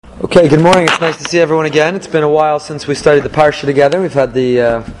Okay, good morning. It's nice to see everyone again. It's been a while since we studied the Parsha together. We've had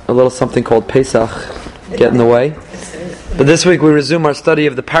a little something called Pesach get in the way. But this week we resume our study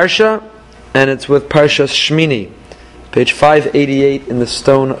of the Parsha, and it's with Parsha Shmini, page 588 in the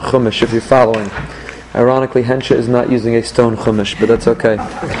Stone Chumash, if you're following. Ironically, Hensha is not using a stone Chumash, but that's okay.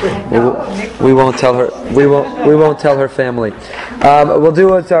 We won't tell her. We won't tell her family. We'll do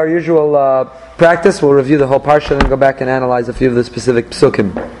what's our usual practice. We'll review the whole Parsha, then go back and analyze a few of the specific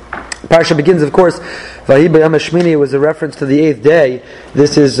psukim. Parsha begins, of course, Vahi B'Yom HaShmini was a reference to the 8th day.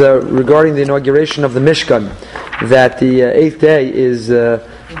 This is regarding the inauguration of the Mishkan, that the 8th day is the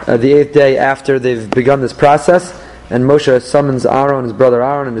 8th day after they've begun this process, and Moshe summons Aaron, his brother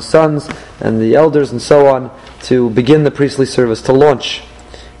Aaron, and his sons, and the elders, and so on, to begin the priestly service, to launch.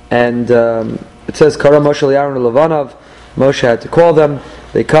 And it says, Kara Moshe Aaron Levanav, Moshe had to call them,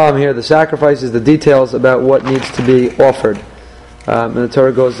 they come, hear the sacrifices, the details about what needs to be offered. And the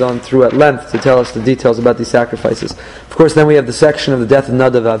Torah goes on through at length to tell us the details about these sacrifices. Of course, then we have the section of the death of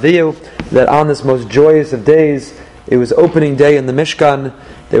Nadav Avihu, that on this most joyous of days, it was opening day in the Mishkan.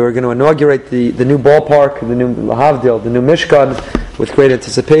 They were going to inaugurate the new ballpark, the new Lahavdil, the new Mishkan, with great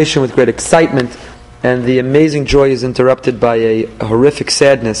anticipation, with great excitement. And the amazing joy is interrupted by a horrific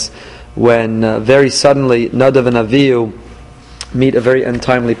sadness when very suddenly Nadav and Avihu meet a very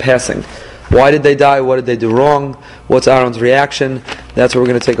untimely passing. Why did they die? What did they do wrong? What's Aaron's reaction? That's what we're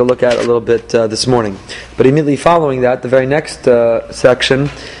going to take a look at a little bit this morning. But immediately following that, the very next section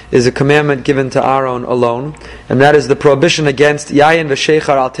is a commandment given to Aaron alone, and that is the prohibition against Yayin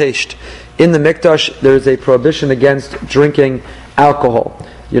v'Sheichar al Teisht. In the Mikdash, there is a prohibition against drinking alcohol.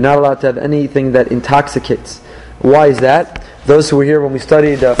 You're not allowed to have anything that intoxicates. Why is that? Those who were here when we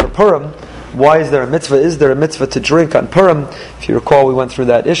studied for Purim, why is there a mitzvah? Is there a mitzvah to drink on Purim? If you recall, we went through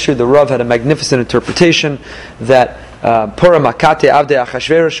that issue. The Rav had a magnificent interpretation that Purim akate avdei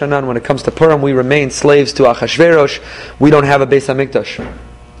Achashverosh shanan. When it comes to Purim, we remain slaves to Achashverosh. We don't have a Beis HaMikdash.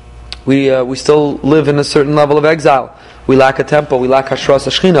 We still live in a certain level of exile. We lack a temple. We lack Hashras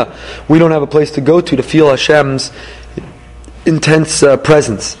HaShechina. We don't have a place to go to feel Hashem's intense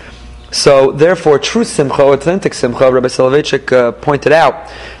presence. So, therefore, true simcha, authentic simcha, Rabbi Soloveitchik pointed out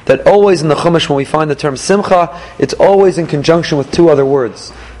that always in the Chumash, when we find the term simcha, it's always in conjunction with two other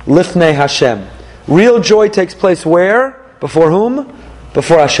words. Lifnei Hashem. Real joy takes place where? Before whom?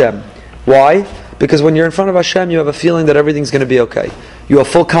 Before Hashem. Why? Because when you're in front of Hashem, you have a feeling that everything's going to be okay. You have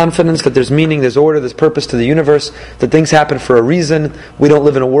full confidence that there's meaning, there's order, there's purpose to the universe, that things happen for a reason. We don't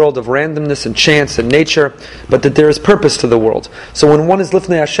live in a world of randomness and chance and nature, but that there is purpose to the world. So when one is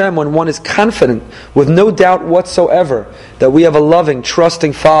lifnei Hashem, when one is confident, with no doubt whatsoever, that we have a loving,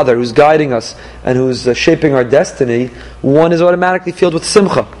 trusting Father who's guiding us and who's shaping our destiny, one is automatically filled with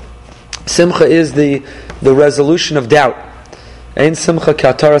simcha. Simcha is the resolution of doubt. Ein simcha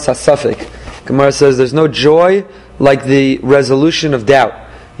k'ataras hasafek. Gemara says there's no joy like the resolution of doubt.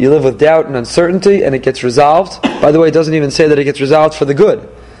 You live with doubt and uncertainty and it gets resolved. By the way, it doesn't even say that it gets resolved for the good.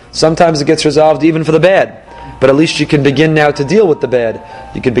 Sometimes it gets resolved even for the bad. But at least you can begin now to deal with the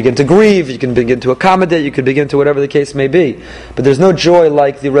bad. You can begin to grieve, you can begin to accommodate, you can begin to whatever the case may be. But there's no joy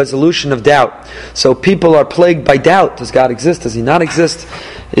like the resolution of doubt. So people are plagued by doubt. Does God exist? Does He not exist?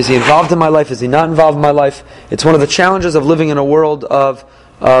 Is He involved in my life? Is He not involved in my life? It's one of the challenges of living in a world of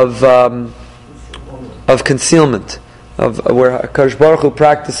concealment, of where HaKadosh Baruch Hu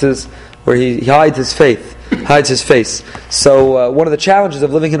practices, where He hides His faith, hides His face. So one of the challenges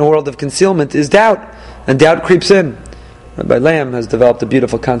of living in a world of concealment is doubt, and doubt creeps in. Rabbi Lamb has developed a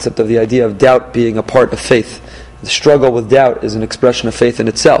beautiful concept of the idea of doubt being a part of faith. The struggle with doubt is an expression of faith in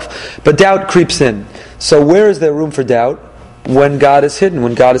itself. But doubt creeps in. So where is there room for doubt? When God is hidden,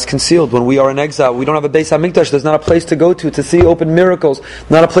 when God is concealed, when we are in exile, we don't have a Beis HaMikdash, there's not a place to go to see open miracles,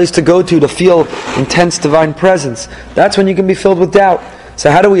 not a place to go to feel intense divine presence. That's when you can be filled with doubt.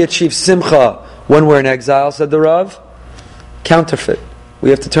 So how do we achieve simcha when we're in exile, said the Rav? Counterfeit. We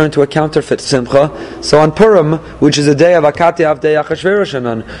have to turn to a counterfeit simcha. So on Purim, which is a day of Akati Avdei Achashverosh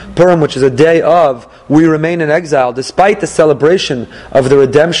Hanan, Purim, which is a day of we remain in exile, despite the celebration of the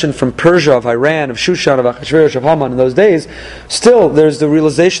redemption from Persia, of Iran, of Shushan, of Achashverosh, of Haman in those days, still there's the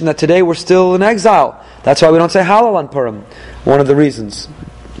realization that today we're still in exile. That's why we don't say Hallel on Purim. One of the reasons.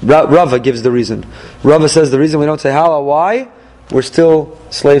 Rava gives the reason. Rava says the reason we don't say Hallel, why? We're still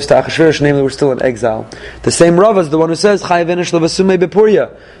slaves to Achashverosh, namely we're still in exile. The same Rav is the one who says that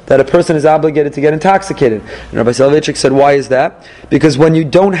a person is obligated to get intoxicated. And Rabbi Soloveitchik said, why is that? Because when you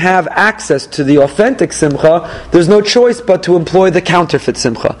don't have access to the authentic simcha, there's no choice but to employ the counterfeit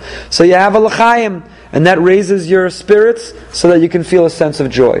simcha. So you have a l'chaim, and that raises your spirits so that you can feel a sense of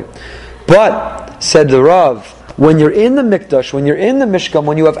joy. But, said the Rav, when you're in the Mikdash, when you're in the Mishkan,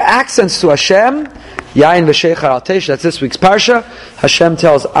 when you have access to Hashem, Yain v'sheichar al teish, that's this week's Parsha, Hashem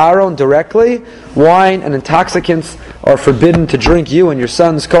tells Aaron directly, wine and intoxicants are forbidden to drink, you and your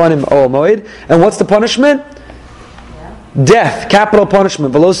sons, Kohanim Ohel Moed. And what's the punishment? Death, capital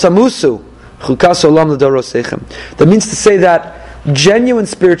punishment. V'lo samusu, chukas olam l'dorosechem. That means to say that genuine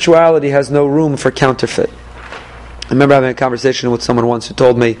spirituality has no room for counterfeit. I remember having a conversation with someone once who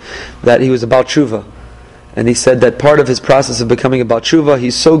told me that he was about tshuva. And he said that part of his process of becoming a Baal Tshuva,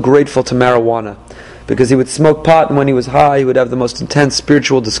 he's so grateful to marijuana. Because he would smoke pot, and when he was high, he would have the most intense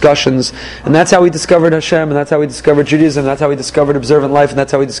spiritual discussions. And that's how he discovered Hashem, and that's how he discovered Judaism, and that's how he discovered observant life, and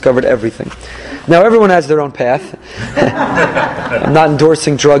that's how he discovered everything. Now, everyone has their own path. I'm not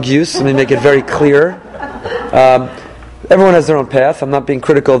endorsing drug use, let me make it very clear. Everyone has their own path. I'm not being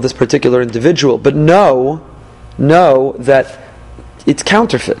critical of this particular individual. But know that it's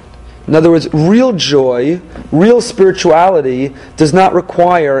counterfeit. In other words, real joy, real spirituality does not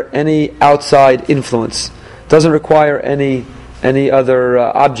require any outside influence. Doesn't require any other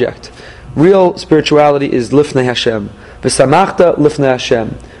object. Real spirituality is lifnei Hashem. V'samachta lifnei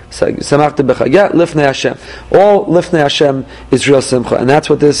Hashem. Samachta b'chagah lifnei Hashem. All lifnei Hashem is real simcha, and that's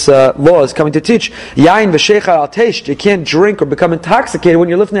what this law is coming to teach. Yain v'sheichar al teish. You can't drink or become intoxicated when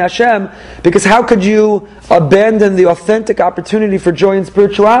you're lifnei Hashem, because how could you abandon the authentic opportunity for joy and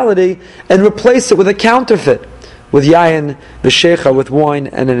spirituality and replace it with a counterfeit, with yain v'sheichar, with wine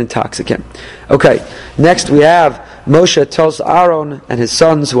and an intoxicant? Okay, next we have Moshe tells Aaron and his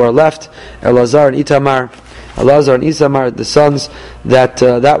sons who are left, Elazar and Itamar. Elazar and Isamar, the sons,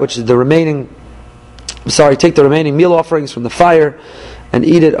 that which is the remaining, take the remaining meal offerings from the fire and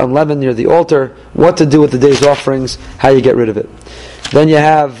eat it unleavened near the altar. What to do with the day's offerings, how you get rid of it. Then you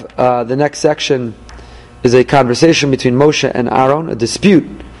have the next section is a conversation between Moshe and Aaron, a dispute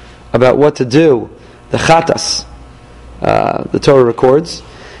about what to do, the chatas, the Torah records.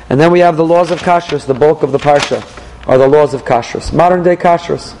 And then we have the laws of kashrus, the bulk of the parsha are the laws of kashrus, modern day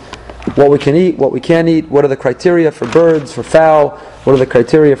kashrus. What we can eat, what we can't eat, what are the criteria for birds, for fowl, what are the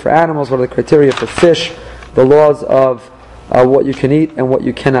criteria for animals, what are the criteria for fish, the laws of what you can eat and what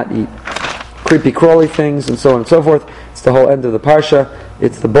you cannot eat. Creepy crawly things and so on and so forth. It's the whole end of the parsha.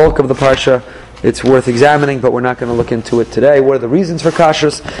 It's the bulk of the parsha. It's worth examining, but we're not going to look into it today. What are the reasons for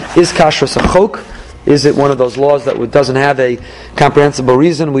kashrus? Is kashrus a chok? Is it one of those laws that doesn't have a comprehensible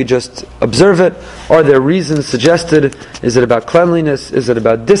reason? We just observe it. Are there reasons suggested? Is it about cleanliness? Is it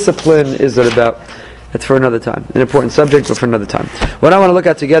about discipline? Is it about... That's for another time. An important subject, but for another time. What I want to look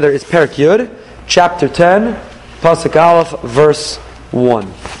at together is Perek Yud, chapter 10, Pasuk Aleph, verse 1.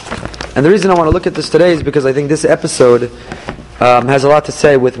 And the reason I want to look at this today is because I think this episode has a lot to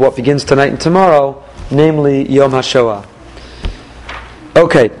say with what begins tonight and tomorrow, namely Yom HaShoah.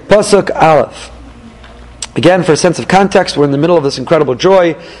 Okay, Pasuk Aleph. Again, for a sense of context, we're in the middle of this incredible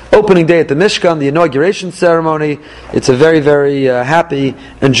joy. Opening day at the Mishkan, the inauguration ceremony. It's a very, very happy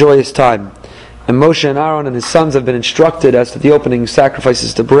and joyous time. And Moshe and Aaron and his sons have been instructed as to the opening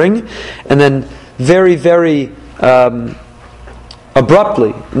sacrifices to bring. And then very, very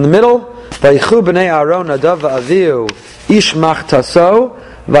abruptly, in the middle, Vayichu b'nei Aaron Nadav v'Avihu ish machtaso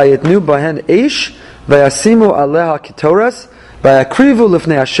vayitnu bahen eish vayasimu aleha kitoras vayakrivu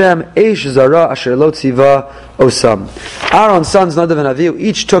lifnei Hashem eish zara asher lo tziva osam. Aaron's sons Nadav and Avihu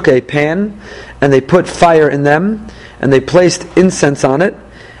each took a pan and they put fire in them and they placed incense on it.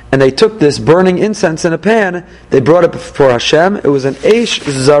 And they took this burning incense in a pan, they brought it before Hashem. It was an Eish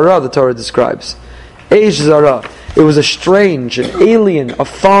Zara, the Torah describes. Eish Zara. It was a strange, an alien, a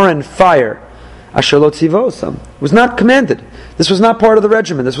foreign fire. Asher lo tziva osam. It was not commanded. This was not part of the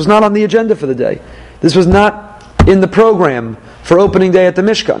regimen. This was not on the agenda for the day. This was not in the program for opening day at the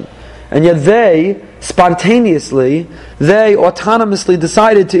Mishkan. And yet they, spontaneously, they autonomously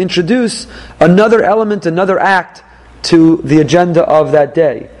decided to introduce another element, another act to the agenda of that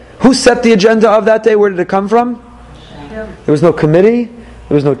day. Who set the agenda of that day? Where did it come from? There was no committee.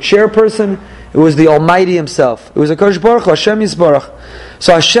 There was no chairperson. It was the Almighty Himself. It was a Kodesh Baruch Hu, Hashem Yisbarach.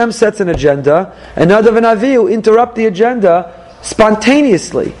 So Hashem sets an agenda, and Nadav and Avihu interrupt the agenda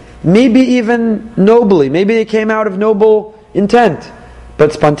spontaneously. Maybe even nobly. Maybe it came out of noble intent.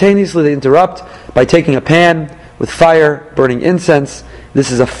 But spontaneously they interrupt by taking a pan with fire, burning incense. This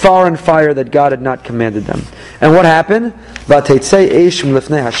is a foreign fire that God had not commanded them. And what happened? V'ateitzei eish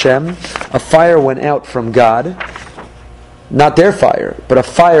lifnei Hashem. A fire went out from God. Not their fire, but a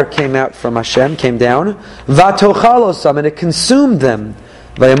fire came out from Hashem, came down. V'atochal osam, and it consumed them.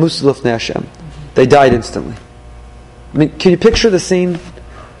 V'yamus lifnei Hashem. They died instantly. I mean, can you picture the scene?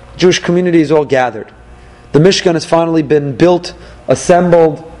 Jewish community is all gathered. The Mishkan has finally been built,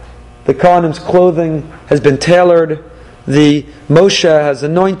 assembled. The Kohanim's clothing has been tailored. The Moshe has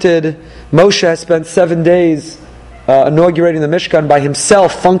anointed. Moshe has spent 7 days inaugurating the Mishkan by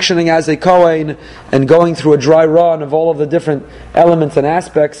himself, functioning as a Kohen and going through a dry run of all of the different elements and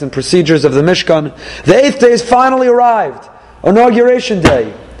aspects and procedures of the Mishkan. The 8th day has finally arrived. Inauguration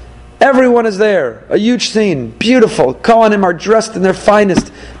day. Everyone is there. A huge scene. Beautiful. Kohanim are dressed in their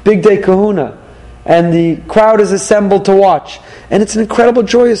finest. Big day kahuna. And the crowd is assembled to watch. And it's an incredible,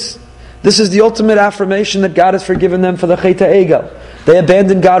 joyous. This is the ultimate affirmation that God has forgiven them for the Chet HaEgel. They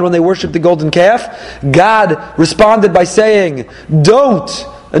abandoned God when they worshipped the golden calf. God responded by saying, don't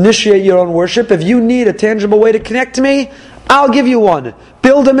initiate your own worship. If you need a tangible way to connect to me, I'll give you one.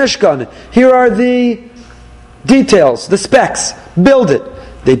 Build a Mishkan. Here are the details, the specs. Build it.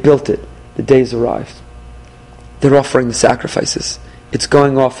 They built it. The days arrived. They're offering the sacrifices. It's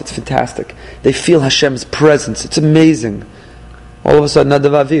going off. It's fantastic. They feel Hashem's presence. It's amazing. All of a sudden,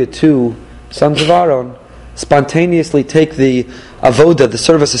 Nadav and Avihu, 2 sons of Aaron, spontaneously take the avoda, the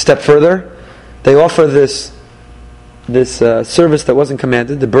service, a step further. They offer this service that wasn't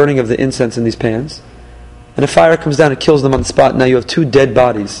commanded, the burning of the incense in these pans. And a fire comes down and kills them on the spot. Now you have 2 dead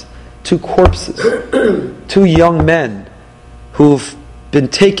bodies, 2 corpses, 2 young men who've been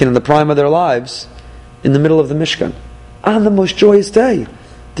taken in the prime of their lives in the middle of the Mishkan. On the most joyous day,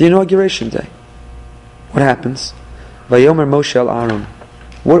 the inauguration day. What happens? Vayomer Moshe el Aaron.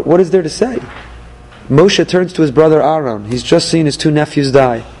 What is there to say? Moshe turns to his brother Aaron. He's just seen his 2 nephews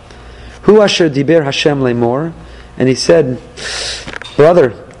die. Hu asher diber Hashem lemor. And he said,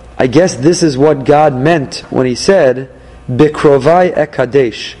 brother, I guess this is what God meant when he said, Bikrovai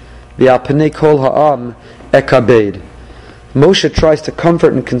ekadesh, v'al pnei kol ha'am ekabed. Moshe tries to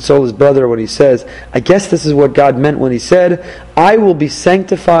comfort and console his brother when he says, I guess this is what God meant when he said, I will be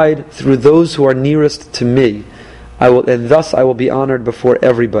sanctified through those who are nearest to me. And thus I will be honored before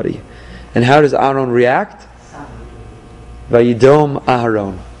everybody. And how does Aaron react? Vayidom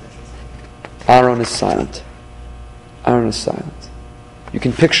Aaron. Aaron is silent. Aaron is silent. You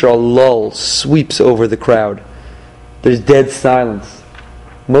can picture a lull sweeps over the crowd. There's dead silence.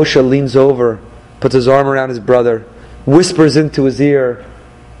 Moshe leans over, puts his arm around his brother, whispers into his ear,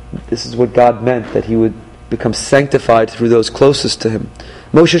 this is what God meant, that he would become sanctified through those closest to him.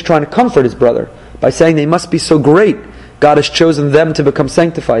 Moshe is trying to comfort his brother by saying they must be so great. God has chosen them to become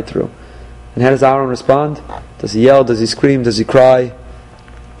sanctified through. And how does Aaron respond? Does he yell? Does he scream? Does he cry?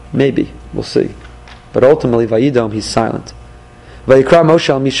 Maybe. We'll see. But ultimately, Vayidom, he's silent. Vayikra Moshe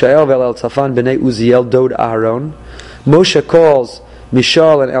al Mishael vel el Tzafan b'nei Uziel dod Aaron. Moshe calls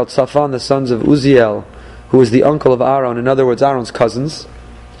Mishael and El Tzafan, the sons of Uziel, who is the uncle of Aaron, in other words, Aaron's cousins.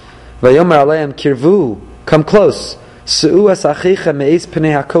 Vayomer aleim kirvu, come close. Se'u es achichem me'es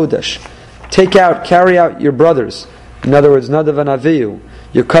pnei hakodesh. Carry out your brothers, in other words, Nadav and Avihu,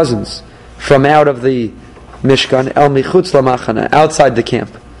 your cousins, from out of the Mishkan, el michutz lamachana, outside the camp.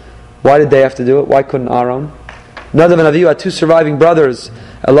 Why did they have to do it? Why couldn't Aaron? Nadav and Avihu had 2 surviving brothers,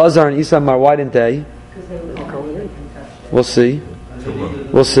 Elazar and Isamar. Why didn't they? We'll see.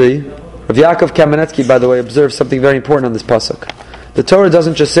 We'll see. Rav Yaakov Kamenetsky, by the way, observes something very important on this pasuk. The Torah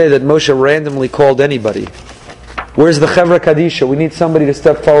doesn't just say that Moshe randomly called anybody. Where's the Chevra Kadisha? We need somebody to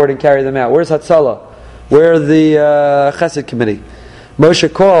step forward and carry them out. Where's Hatzalah? Where are the Chesed committee?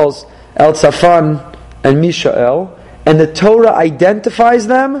 Moshe calls El Tzafan and Mishael, and the Torah identifies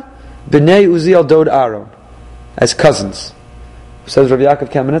them, B'nei Uziel Dod Aaron, as cousins. Says Rav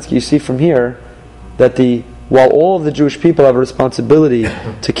Yaakov Kamenetsky, you see from here that while all of the Jewish people have a responsibility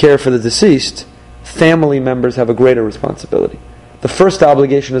to care for the deceased, family members have a greater responsibility. The first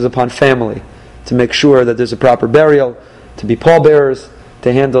obligation is upon family, to make sure that there's a proper burial, to be pallbearers,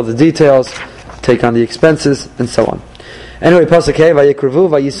 to handle the details, take on the expenses, and so on. Anyway, Pasuk Hey, Vayikrevu,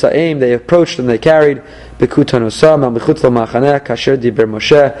 Vayisaim, they approached and they carried, Bekutan Osam, Al Mechutz Lo Machaneh, Kasher Diber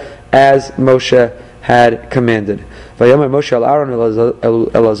Moshe, as Moshe had commanded. Vayomer Moshe al Aaron,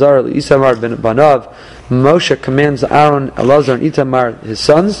 Elazar, El Isamar ben Banav. Moshe commands Aaron, Elazar, and Itamar, his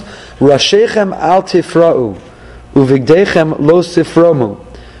sons, Rashechem al tifra'u, uvigdechem lo sifromu,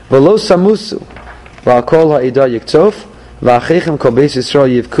 v'lo samusu, v'akol ha'ida yiktof, v'achechem kol beis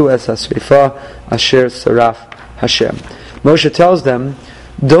Yisrael yivku es ha'srifa asher saraf Hashem. Moshe tells them,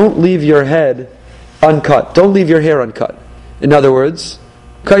 don't leave your head uncut. Don't leave your hair uncut. In other words,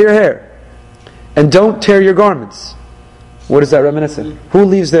 cut your hair. And don't tear your garments. What is that reminiscent? Who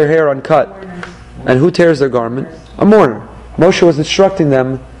leaves their hair uncut? And who tears their garment? A mourner. Moshe was instructing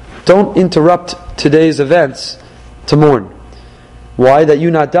them, don't interrupt today's events to mourn. Why? That you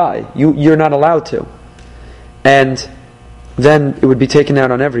not die. You're not allowed to. And then it would be taken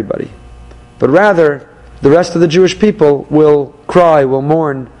out on everybody. But rather, the rest of the Jewish people will cry, will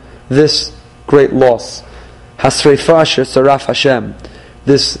mourn this great loss. Hasreifa asher saraf Hashem.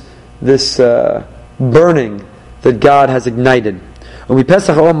 This burning that God has ignited. Not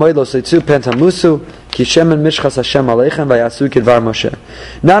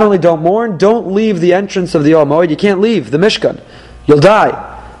only don't mourn, don't leave the entrance of the Ol Moed. You can't leave the Mishkan. You'll die.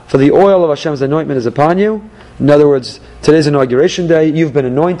 For the oil of Hashem's anointment is upon you. In other words, today's inauguration day, you've been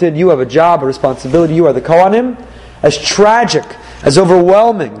anointed, you have a job, a responsibility, you are the Kohanim. As tragic, as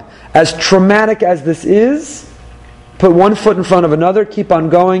overwhelming, as traumatic as this is, put one foot in front of another, keep on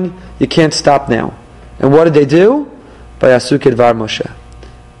going, you can't stop now. And what did they do? Vayasu kedvar Moshe.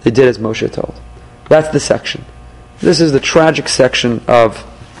 They did as Moshe told. That's the section. This is the tragic section of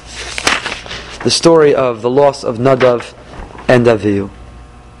the story of the loss of Nadav and Avihu.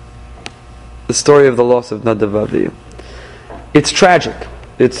 The story of the loss of Nadav and Avihu. It's tragic.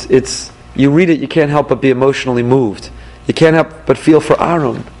 It's you read it, you can't help but be emotionally moved. You can't help but feel for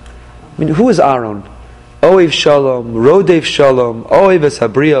Aaron. I mean, who is Aaron? Oiv Shalom, Rodev Shalom, Oiv es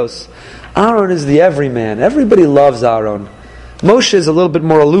Habrios. Aaron is the everyman. Everybody loves Aaron. Moshe is a little bit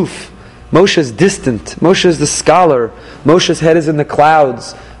more aloof. Moshe is distant. Moshe is the scholar. Moshe's head is in the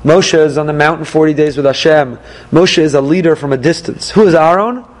clouds. Moshe is on the mountain 40 days with Hashem. Moshe is a leader from a distance. Who is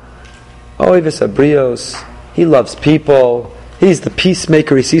Aaron? Oiv es Habrios. He loves people. He's the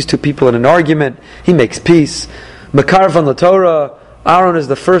peacemaker. He sees two people in an argument. He makes peace. Makar van la Torah. Aaron is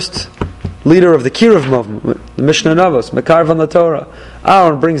the first leader of the Kiruv movement, the Mishnah Navos, Makar van la Torah.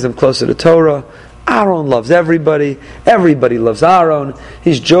 Aaron brings them closer to Torah. Aaron loves everybody. Everybody loves Aaron.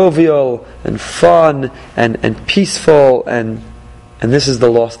 He's jovial and fun and peaceful, and this is the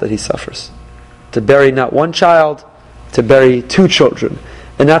loss that he suffers. To bury not one child, to bury two children,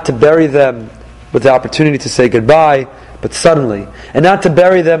 and not to bury them with the opportunity to say goodbye, but suddenly, and not to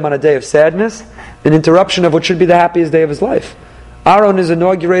bury them on a day of sadness, an interruption of what should be the happiest day of his life. Aaron is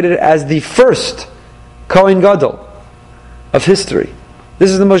inaugurated as the first Kohen Gadol of history. This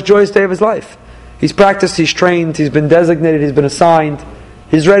is the most joyous day of his life. He's practiced, he's trained, he's been designated, he's been assigned,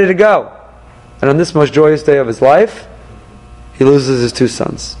 he's ready to go. And on this most joyous day of his life, he loses his two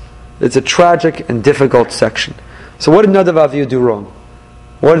sons. It's a tragic and difficult section. So what did Nadav and Avihu do wrong?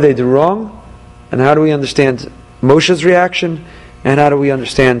 What did they do wrong? And how do we understand Moshe's reaction? And how do we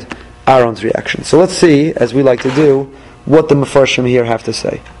understand Aaron's reaction? So let's see, as we like to do, what the Mefarshim here have to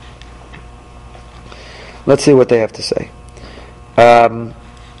say. Let's see what they have to say.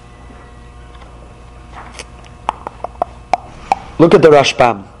 Look at the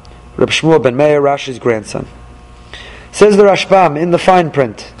Rashbam. Reb Shmuel ben Meir, Rashi's grandson. Says the Rashbam in the fine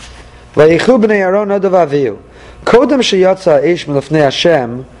print, Vayichu b'nei Aaron Nadav Avihu Kodem sheyatza eish melefnei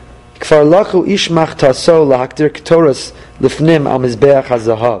Hashem kfar lachu ish machtaso lahaktir ketoras lifnim al mizbeach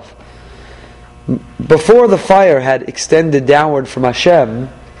hazahav. Before the fire had extended downward from Hashem,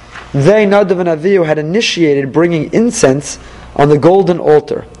 they, Nadav and Avihu, had initiated bringing incense on the golden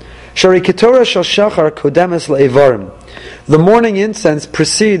altar. Shari ketorah shel shachar kodemes le'evarim. The morning incense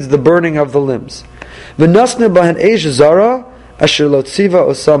precedes the burning of the limbs. V'nasne bahen eish zara asher lo tziva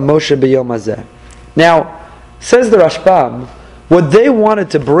osam Moshe b'yom hazeh. Now, says the Rashbam, what they wanted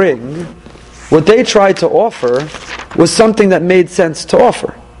to bring, what they tried to offer, was something that made sense to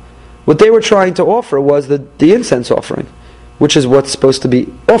offer. What they were trying to offer was the incense offering, which is what's supposed to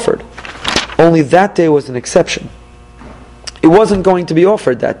be offered. Only that day was an exception. It wasn't going to be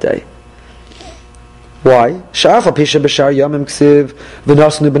offered that day. Why?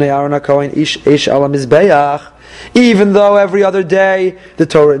 Even though every other day the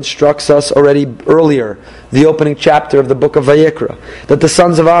Torah instructs us already earlier, the opening chapter of the book of Vayikra, that the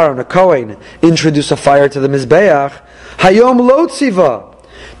sons of Aaron, a Kohen, introduce a fire to the Mizbeach. Hayom lo tziva.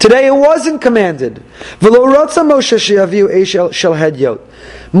 Today it wasn't commanded. Moshe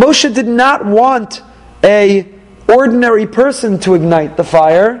did not want a ordinary person to ignite the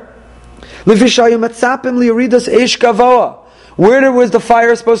fire. Where was the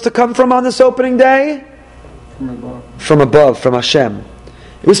fire supposed to come from on this opening day? From above, from Hashem.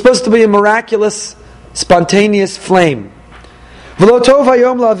 It was supposed to be a miraculous, spontaneous flame. This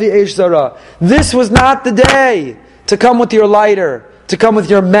was not the day to come with your lighter, to come with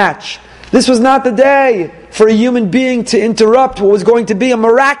your match. This was not the day for a human being to interrupt what was going to be a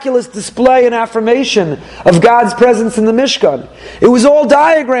miraculous display and affirmation of God's presence in the Mishkan. It was all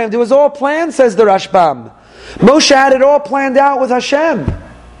diagrammed, it was all planned, says the Rashbam. Moshe had it all planned out with Hashem.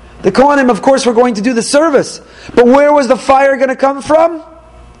 The Kohanim, of course, were going to do the service. But where was the fire going to come from?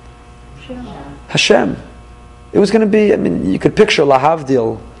 Hashem. It was going to be, you could picture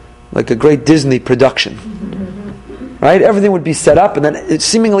Lahavdil like a great Disney production. Right? Everything would be set up, and then it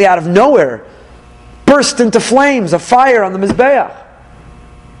seemingly out of nowhere burst into flames, a fire on the Mizbeach.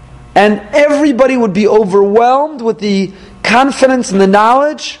 and everybody would be overwhelmed with the confidence and the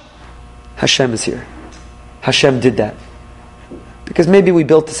knowledge, Hashem is here. Hashem did that. Because maybe we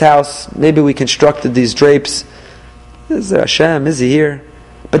built this house, maybe we constructed these drapes. Is there Hashem? Is He here?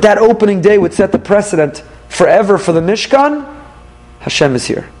 But that opening day would set the precedent forever for the Mishkan. Hashem is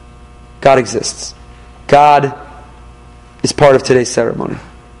here. God exists. God is part of today's ceremony.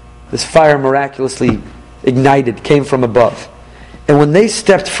 This fire miraculously ignited, came from above. And when they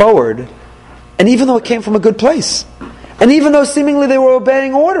stepped forward, and even though it came from a good place, and even though seemingly they were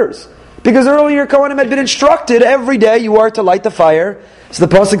obeying orders, because earlier Kohanim had been instructed every day you are to light the fire. So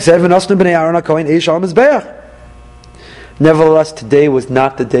the pasuk said, "V'nosnu b'nei Aaron haKohen eish al mizbeach." Nevertheless, today was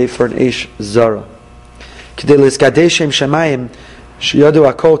not the day for an eish zara.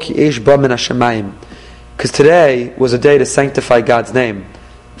 Because today was a day to sanctify God's name.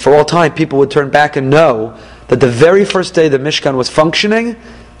 For all time, people would turn back and know that the very first day the Mishkan was functioning,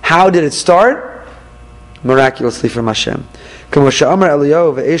 how did it start? Miraculously from Hashem. So the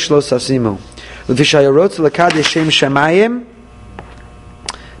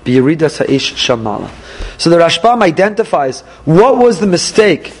Rashbam identifies what was the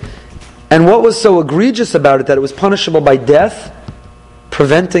mistake and what was so egregious about it that it was punishable by death,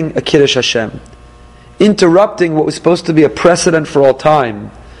 preventing a Kiddush Hashem, interrupting what was supposed to be a precedent for all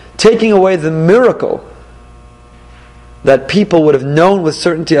time, taking away the miracle that people would have known with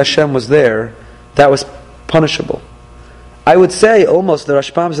certainty Hashem was there. That was punishable. I would say almost the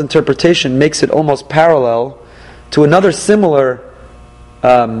Rashbam's interpretation makes it almost parallel to another similar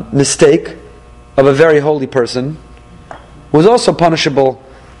mistake of a very holy person, who was also punishable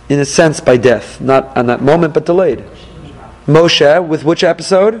in a sense by death, not on that moment but delayed. Moshe, with which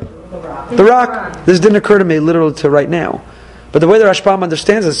episode? The rock. This didn't occur to me literally to right now. But the way the Rashbam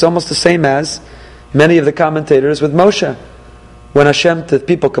understands it is almost the same as many of the commentators with Moshe. When the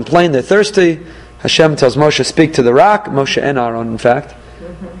people complain they're thirsty, Hashem tells Moshe, speak to the rock, Moshe and Aaron in fact,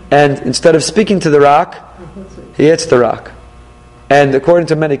 and instead of speaking to the rock, he hits the rock. And according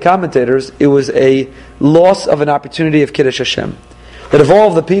to many commentators, it was a loss of an opportunity of Kiddush Hashem. That if all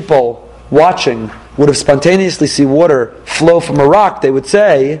of the people watching would have spontaneously see water flow from a rock, they would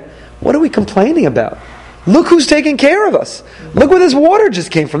say, what are we complaining about? Look who's taking care of us. Look where this water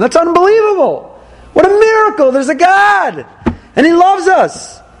just came from. That's unbelievable. What a miracle. There's a God. And He loves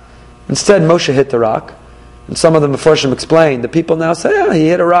us. Instead, Moshe hit the rock. And some of the Mefarshim explain, the people now say, he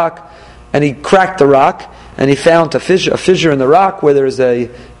hit a rock. And he cracked the rock. And he found a fissure in the rock where there's a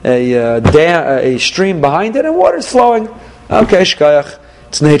stream behind it. And water's flowing. Okay, shkayach.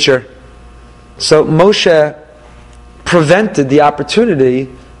 It's nature. So Moshe prevented the opportunity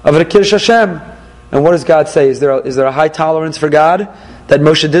of a Kiddush Hashem. And what does God say? Is there a high tolerance for God that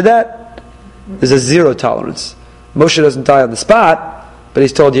Moshe did that? There's a zero tolerance. Moshe doesn't die on the spot, but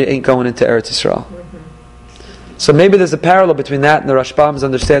he's told you ain't going into Eretz Yisrael. So maybe there's a parallel between that and the Rashbam's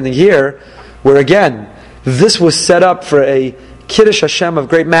understanding here, where again, this was set up for a Kiddush Hashem of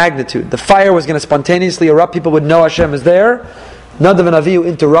great magnitude. The fire was going to spontaneously erupt. People would know Hashem is there. Nadav and Avihu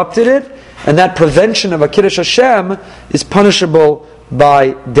interrupted it, and that prevention of a Kiddush Hashem is punishable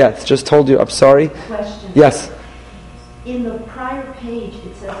by death. Just told you, I'm sorry. Question. Yes. In the prior page,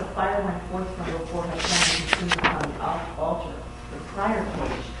 it says the fire went forth from before Hashem and consumed upon the altar. The prior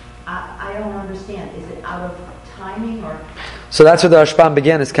page, I don't understand. Is it out of timing or? So that's where the Rashbam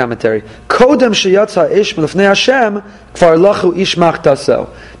began his commentary. Kodem sheyatza ish milifnei Hashem kvar lachu ish machtaso.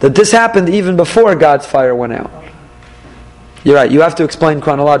 That this happened even before God's fire went out. You're right. You have to explain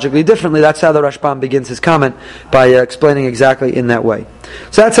chronologically differently. That's how the Rashbam begins his comment, by explaining exactly in that way.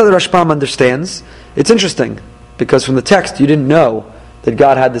 So that's how the Rashbam understands. It's interesting because from the text you didn't know that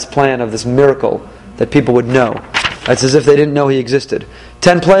God had this plan of this miracle that people would know. It's as if they didn't know He existed.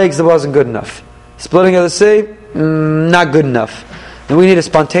 10 plagues, that wasn't good enough. Splitting of the sea, not good enough. And we need a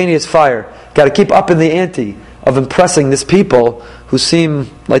spontaneous fire. Got to keep up in the ante of impressing this people who seem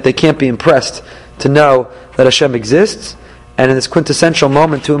like they can't be impressed, to know that Hashem exists. And in this quintessential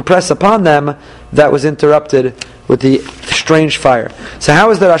moment to impress upon them, that was interrupted with the strange fire. So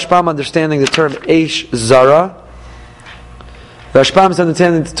how is the Rashbam understanding the term Eish Zara? The Rashbam is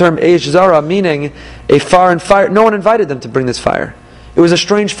understanding the term Eish Zara, meaning a foreign fire. No one invited them to bring this fire. It was a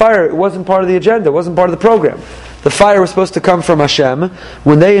strange fire. It wasn't part of the agenda. It wasn't part of the program. The fire was supposed to come from Hashem.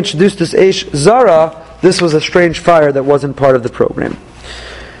 When they introduced this Eish Zara, this was a strange fire that wasn't part of the program.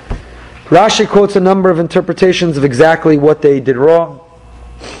 Rashi quotes a number of interpretations of exactly what they did wrong.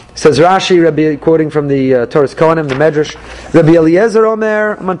 Says Rashi, Rabbi, quoting from the Torah's Kohanim, the Medrash, Rabbi Eliezer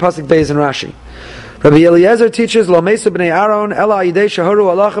Omer, I'm on Pasuk Beis in Rashi. Rabbi Eliezer teaches, Lo mesu b'nei Aaron, ela yidei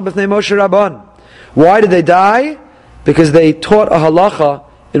shaharu halacha b'nei Moshe Rabban. Why did they die? Because they taught a halacha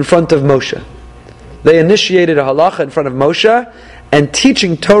in front of Moshe. They initiated a halacha in front of Moshe, and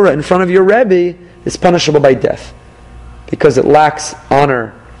teaching Torah in front of your Rebbe is punishable by death, because it lacks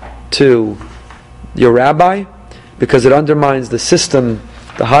honor to your rabbi, because it undermines the system,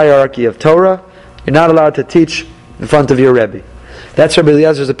 the hierarchy of Torah. You're not allowed to teach in front of your Rebbe. That's Rabbi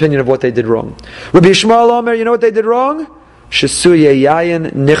Eliezer's opinion of what they did wrong. Rabbi Yishmael Omer, you know what they did wrong? Shesuye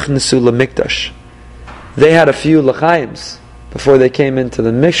yayin nichnesu lemikdash. They had a few l'chaims before they came into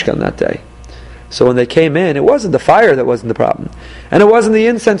the Mishkan that day. So when they came in, it wasn't the fire that wasn't the problem. And it wasn't the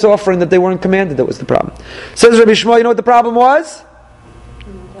incense offering that they weren't commanded that was the problem. Says Rabbi Shmuel, you know what the problem was?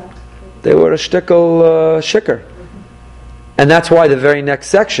 They were a shtickle shikr. And that's why the very next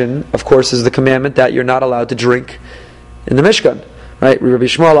section, of course, is the commandment that you're not allowed to drink in the Mishkan. Right? Rabbi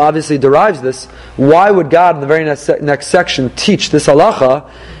Shmuel obviously derives this. Why would God in the very next section teach this halacha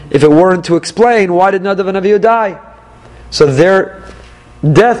if it weren't to explain why did Nadav and Avihu die? So their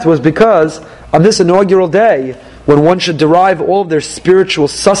death was because on this inaugural day, when one should derive all of their spiritual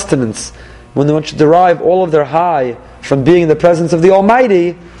sustenance, when one should derive all of their high from being in the presence of the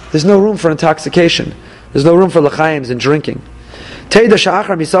Almighty, there's no room for intoxication. There's no room for l'chaims and drinking. Right? So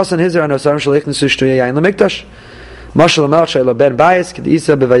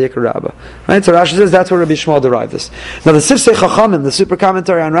Rashi says that's where Rabbi Shmuel derived this. Now the Sifsei Chachamim, the super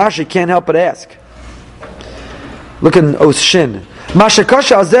commentary on Rashi, can't help but ask. Look in Os Shin. What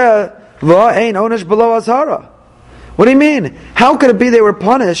do you mean? How could it be they were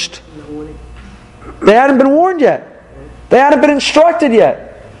punished? They hadn't been warned yet. They hadn't been instructed yet.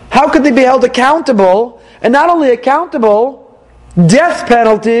 How could they be held accountable? And not only accountable, death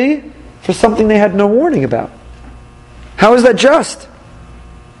penalty for something they had no warning about. How is that just?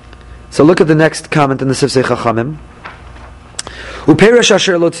 So look at the next comment in the Sifsei Chachamim. Uperish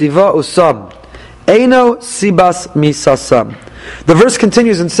asher lo tziva usam eino sibas misasam. The verse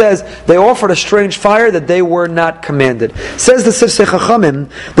continues and says, they offered a strange fire that they were not commanded. Says the Sifsei Chachamim,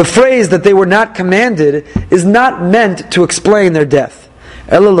 the phrase that they were not commanded is not meant to explain their death.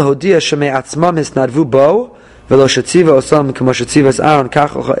 It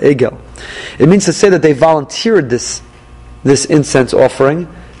means to say that they volunteered this incense offering.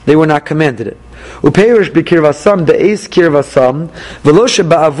 They were not commanded it. It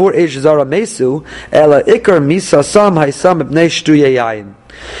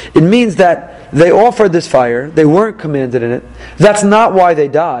means that they offered this fire, they weren't commanded in it. That's not why they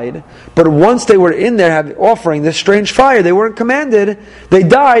died. But once they were in there offering this strange fire, they weren't commanded. They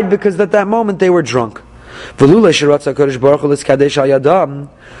died because at that moment they were drunk.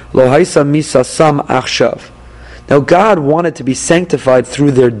 Now God wanted to be sanctified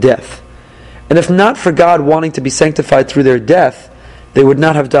through their death. And if not for God wanting to be sanctified through their death, they would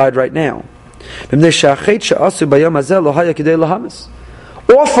not have died right now.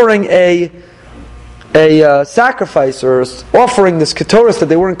 Offering a sacrifice or offering this ketores that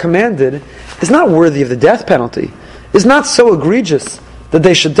they weren't commanded is not worthy of the death penalty. It's not so egregious that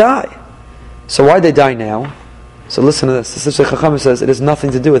they should die. So why they die now? So listen to this. The Sifsei Chachamim says it has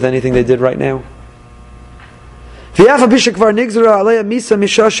nothing to do with anything they did right now. The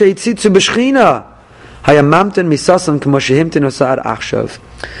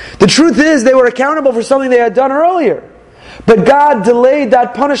truth is they were accountable for something they had done earlier. But God delayed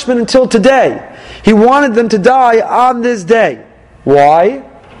that punishment until today. He wanted them to die on this day. Why?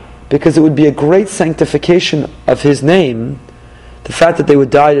 Because it would be a great sanctification of His name, the fact that they would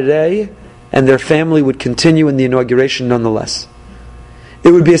die today and their family would continue in the inauguration nonetheless.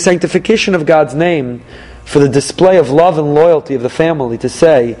 It would be a sanctification of God's name for the display of love and loyalty of the family to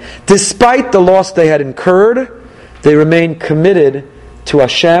say, despite the loss they had incurred, they remained committed to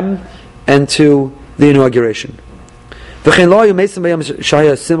Hashem and to the inauguration. But God wanted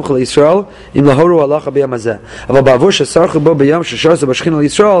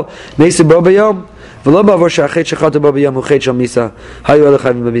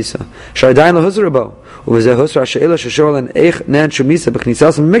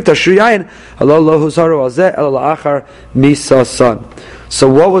So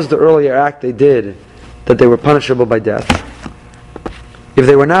what was the earlier act they did that they were punishable by death? If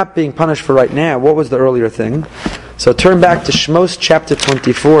they were not being punished for right now, what was the earlier thing? So turn back to Shmos chapter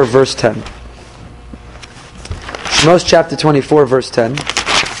 24, verse 10. Shmos chapter 24, verse 10.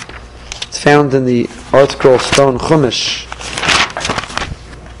 It's found in the article Stone Chumash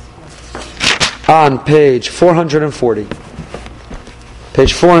on page 440.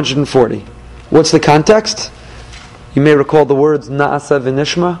 Page 440. What's the context? You may recall the words Na'asa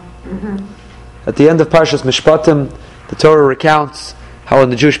v'nishma. At the end of Parshas Mishpatim, the Torah recounts how when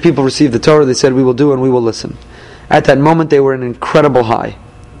the Jewish people received the Torah, they said, we will do and we will listen. At that moment, they were in an incredible high.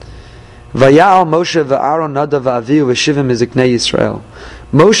 Vayal Moshe v'Aaron Nadav v'Avihu v'shivim miziknei Yisrael.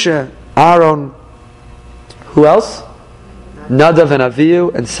 Moshe, Aaron, who else? Nadav and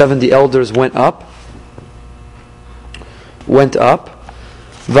Avihu and 70 elders went up.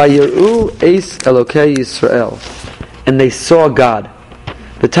 Vayiru eis Elokei Yisrael, and they saw God.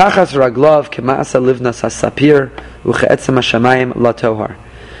 B'tachas raglav k'ma'asa livnas hasapir u'che'etzem hashamayim latohar.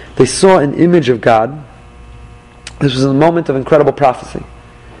 They saw an image of God. This was a moment of incredible prophecy.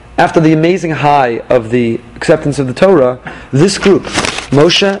 After the amazing high of the acceptance of the Torah, this group,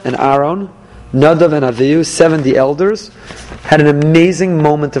 Moshe and Aaron, Nadav and Avihu, 70 elders, had an amazing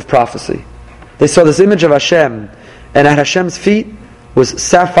moment of prophecy. They saw this image of Hashem, and at Hashem's feet was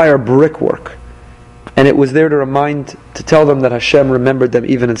sapphire brickwork. And it was there to tell them that Hashem remembered them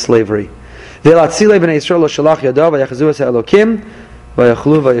even in slavery. The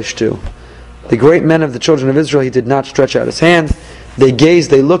great men of the children of Israel, he did not stretch out his hand. They gazed,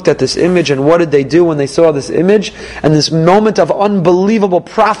 they looked at this image, and what did they do when they saw this image? And this moment of unbelievable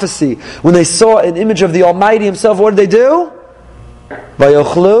prophecy, when they saw an image of the Almighty Himself, what did they do?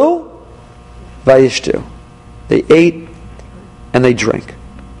 Vayochlu, vayishtu. They ate and they drank.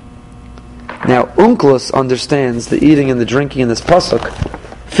 Now, Onkelos understands the eating and the drinking in this pasuk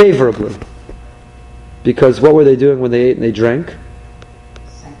favorably. Because what were they doing when they ate and they drank?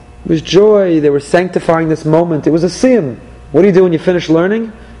 It was joy. They were sanctifying this moment. It was a siyum. What do you do when you finish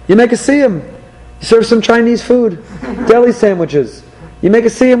learning? You make a siyum. You serve some Chinese food, deli sandwiches. You make a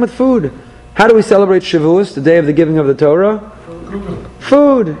siyum with food. How do we celebrate Shavuos, the day of the giving of the Torah?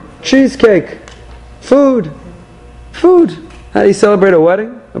 Food. Cheesecake. Food. How do you celebrate a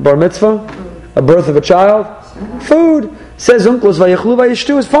wedding? A bar mitzvah? A birth of a child? Food. Says Onkelos, Vayechlu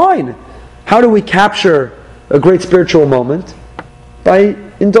vayishtu is fine. How do we capture a great spiritual moment? By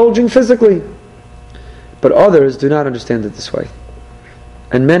indulging physically. But others do not understand it this way.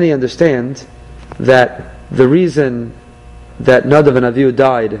 And many understand that the reason that Nadav and Avihu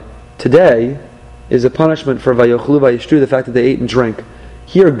died today is a punishment for Vayochlu vayishtu, the fact that they ate and drank.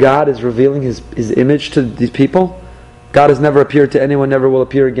 Here God is revealing His image to these people. God has never appeared to anyone, never will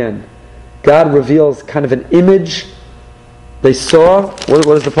appear again. God reveals kind of an image. They saw, what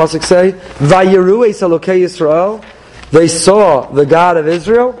does the pasuk say? Vayiru eis Elokei Yisrael. They saw the God of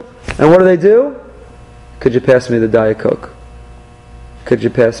Israel, and what do? Could you pass me the Diet Coke? Could you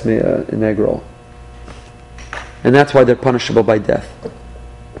pass me an egg roll? And that's why they're punishable by death.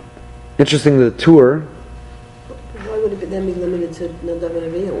 Interesting, the tour. Why would it then be limited to Nadav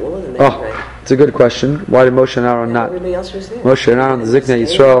and Avihu? All of them, right? It's a good question. Why did Moshe and Aaron not? Everybody else was there. Moshe and Aaron, the Ziknei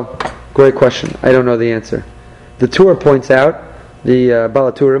Yisrael. Great question. I don't know the answer. The tour points out, the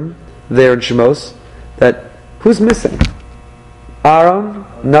Balaturim, there in Shemos, that who's missing? Aaron,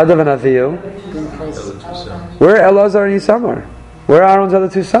 Nadav and Avihu. Where are Elazar and Isamar? Where are Aaron's other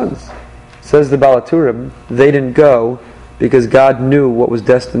two sons? Says the Balaturim, they didn't go because God knew what was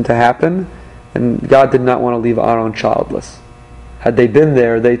destined to happen, and God did not want to leave Aaron childless. Had they been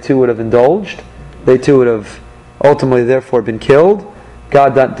there, they too would have indulged. They too would have ultimately therefore been killed.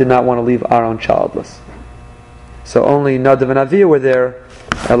 God did not want to leave Aaron childless. So only Nadav and Avihu were there.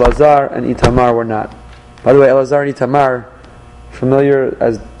 Elazar and Itamar were not. By the way, Elazar and Itamar, familiar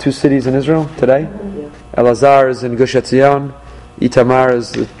as two cities in Israel today? Yeah. Elazar is in Gush Etzion. Itamar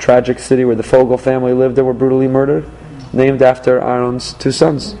is the tragic city where the Fogel family lived that were brutally murdered, named after Aaron's two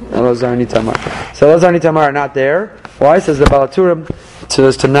sons, Elazar and Itamar. So Elazar and Itamar are not there. Why? Says the Balaturim,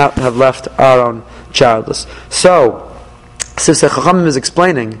 to not have left Aaron childless. So, Sifsei Chachamim is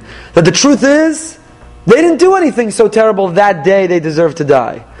explaining that the truth is, they didn't do anything so terrible that day they deserved to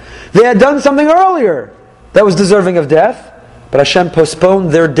die. They had done something earlier that was deserving of death, but Hashem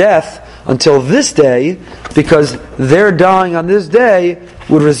postponed their death until this day, because their dying on this day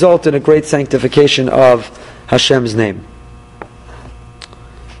would result in a great sanctification of Hashem's name.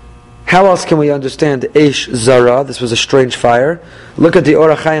 How else can we understand Eish Zara? This was a strange fire. Look at the Or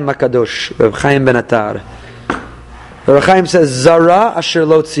HaChaim HaKadosh, Reb Chaim Ben Attar. Reb Chaim says, Zara asher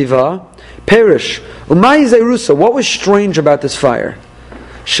lo tziva, perish. Umay Zeirusa, what was strange about this fire?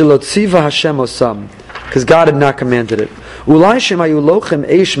 Shelo tziva Hashem osam, because God had not commanded it. Ulai shemayu lochem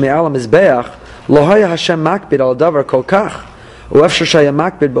eish me'al mizbeach, lo haya Hashem makbid al davar kol kach, u'efshar shaya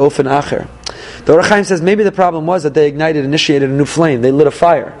makbid b'ofen acher. The Or HaChaim says maybe the problem was that they initiated a new flame. They lit a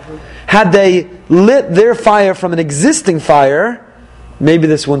fire. Had they lit their fire from an existing fire, maybe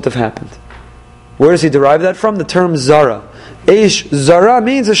this wouldn't have happened. Where does he derive that from? The term Zara. Eish Zara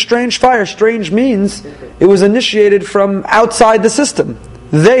means a strange fire. Strange means it was initiated from outside the system.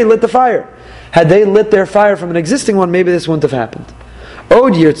 They lit the fire. Had they lit their fire from an existing one, maybe this wouldn't have happened.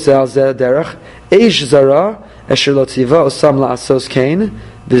 Od Yirtzal Zeh Derech Eish Zara Esher lo tziva osam la'asos kain,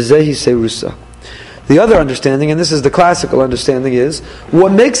 v'zehi serusa. The other understanding, and this is the classical understanding, is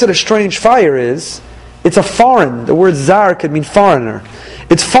what makes it a strange fire is it's a foreign. The word zar could mean foreigner.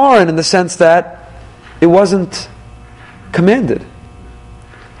 It's foreign in the sense that it wasn't commanded.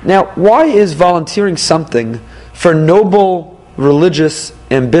 Now, why is volunteering something for noble religious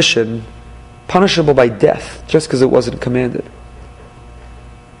ambition punishable by death just because it wasn't commanded?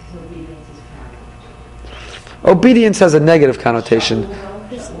 Obedience has a negative connotation.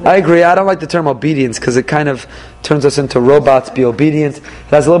 I agree. I don't like the term obedience because it kind of turns us into robots. Be obedient. It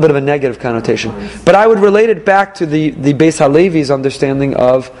has a little bit of a negative connotation. But I would relate it back to the Beis Halevi's understanding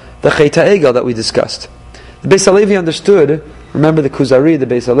of the Chet HaEgel that we discussed. The Beis Halevi understood, remember the Kuzari, the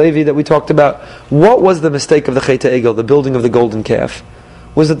Beis Halevi that we talked about, what was the mistake of the Chet HaEgel, the building of the golden calf,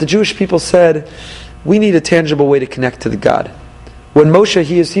 was that the Jewish people said, we need a tangible way to connect to the God. When Moshe,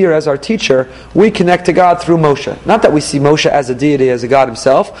 he is here as our teacher, we connect to God through Moshe. Not that we see Moshe as a deity, as a God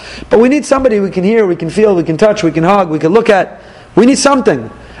himself, but we need somebody we can hear, we can feel, we can touch, we can hug, we can look at. We need something.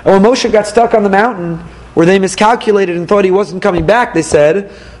 And when Moshe got stuck on the mountain, where they miscalculated and thought he wasn't coming back, they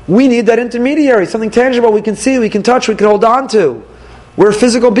said, we need that intermediary, something tangible we can see, we can touch, we can hold on to. We're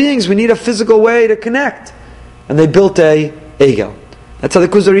physical beings, we need a physical way to connect. And they built a Egel. That's how the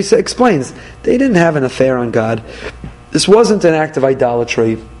Kuzari explains. They didn't have an affair on God. This wasn't an act of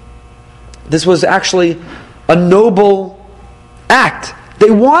idolatry. This was actually a noble act. They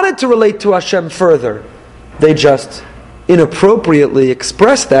wanted to relate to Hashem further. They just inappropriately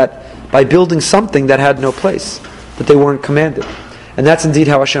expressed that by building something that had no place, that they weren't commanded. And that's indeed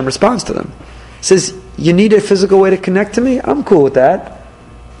how Hashem responds to them. He says, you need a physical way to connect to me? I'm cool with that.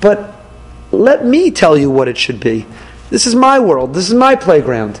 But let me tell you what it should be. This is my world. This is my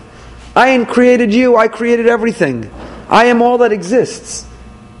playground. I created you. I created everything. I am all that exists.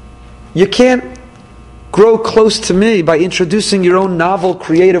 You can't grow close to me by introducing your own novel,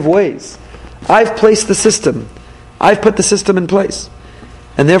 creative ways. I've placed the system. I've put the system in place.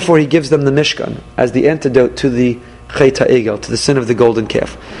 And therefore he gives them the Mishkan as the antidote to the Chet HaEgel, to the sin of the golden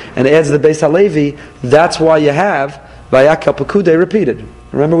calf. And adds the Beis Halevi, that's why you have Vayakel Pekudei repeated.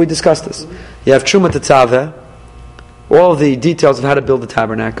 Remember we discussed this. You have Truma Tetzaveh, all the details of how to build the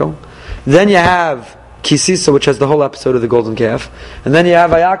tabernacle. Then you have Kisisa, which has the whole episode of the golden calf. And then you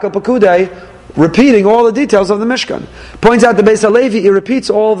have Vayakel Pekudei repeating all the details of the Mishkan. Points out the Beis Halevi, he repeats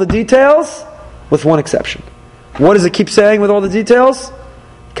all the details with one exception. What does it keep saying with all the details?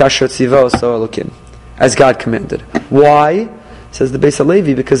 Kasher Tzivo So Elokim, as God commanded. Why? Says the Beis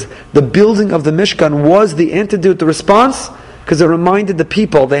Halevi, because the building of the Mishkan was the antidote, the response, because it reminded the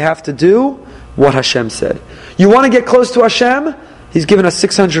people they have to do what Hashem said. You want to get close to Hashem? He's given us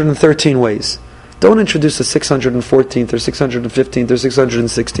 613 ways. Don't introduce a 614th or 615th or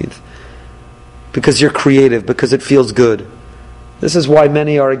 616th. Because you're creative, because it feels good. This is why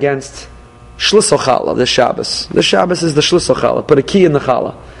many are against Shlisel Challah, the Shabbos. The Shabbos is the Shlisel Challah. Put a key in the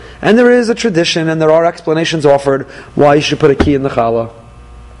Challah. And there is a tradition, and there are explanations offered why you should put a key in the Challah.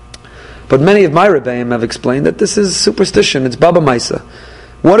 But many of my Rebbeim have explained that this is superstition. It's Baba Maisa.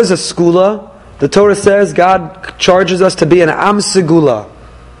 What is a skula? The Torah says God charges us to be an Am Segula.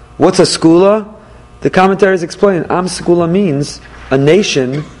 What's a skula? The commentaries explain Am Segula means a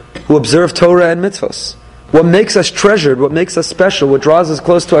nation who observe Torah and mitzvos. What makes us treasured, what makes us special, what draws us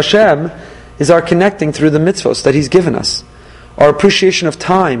close to Hashem is our connecting through the mitzvos that He's given us. Our appreciation of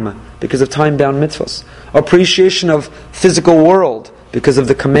time because of time-bound mitzvos. Our appreciation of physical world because of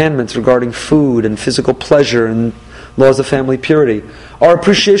the commandments regarding food and physical pleasure and laws of family purity. Our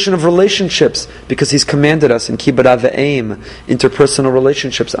appreciation of relationships because He's commanded us in Kibbutz Ve'aim, interpersonal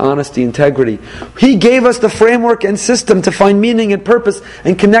relationships, honesty, integrity. He gave us the framework and system to find meaning and purpose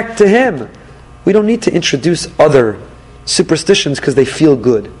and connect to Him. We don't need to introduce other superstitions because they feel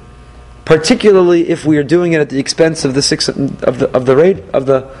good. Particularly if we are doing it at the expense of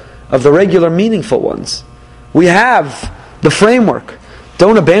the regular meaningful ones. We have the framework.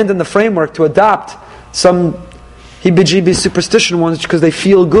 Don't abandon the framework to adopt some heebie-jeebie superstition ones because they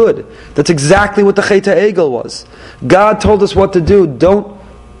feel good. That's exactly what the Chet HaEgel was. God told us what to do. Don't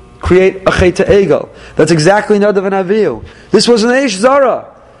create a Chet HaEgel. That's exactly Nadav and Avihu. This was an Eish Zara.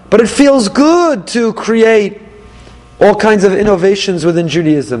 But it feels good to create all kinds of innovations within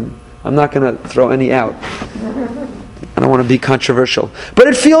Judaism. I'm not going to throw any out. I don't want to be controversial. But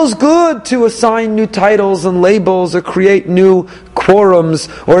it feels good to assign new titles and labels or create new quorums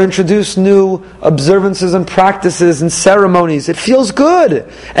or introduce new observances and practices and ceremonies. It feels good.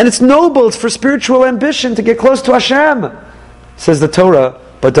 And it's noble. It's for spiritual ambition to get close to Hashem. Says the Torah,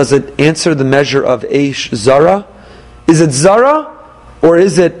 but does it answer the measure of Eish Zara? Is it Zara or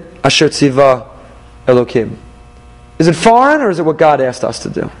is it Asher Tziva Elokim? Is it foreign, or is it what God asked us to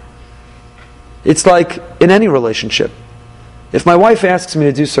do? It's like in any relationship. If my wife asks me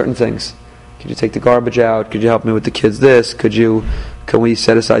to do certain things, could you take the garbage out? Could you help me with the kids this? Can we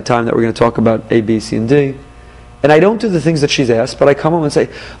set aside time that we're going to talk about A, B, C, and D? And I don't do the things that she's asked, but I come home and say,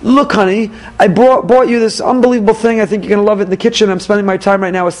 look, honey, I bought you this unbelievable thing. I think you're going to love it in the kitchen. I'm spending my time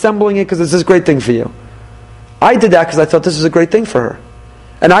right now assembling it because it's this great thing for you. I did that because I thought this was a great thing for her.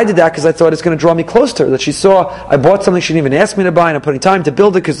 And I did that because I thought it's going to draw me close to her, that she saw I bought something she didn't even ask me to buy, and I'm putting time to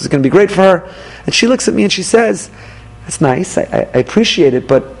build it because it's going to be great for her. And she looks at me and she says, that's nice, I appreciate it,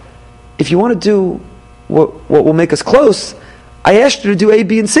 but if you want to do what will make us close, I asked you to do A,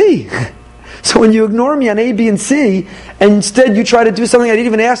 B, and C. So when you ignore me on A, B, and C, and instead you try to do something I didn't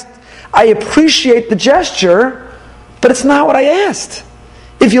even ask, I appreciate the gesture, but it's not what I asked.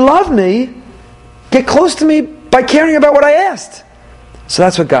 If you love me, get close to me by caring about what I asked. So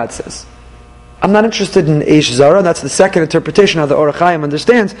that's what God says. I'm not interested in Eish Zara. That's the second interpretation of the Or HaChaim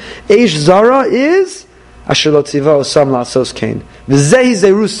understands. Eish Zara is Asher Lo Tzivo Sam La'asos Kain. V'zehi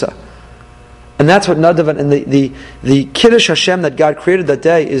Zerusa. And that's what Nadav and the Kiddush Hashem that God created that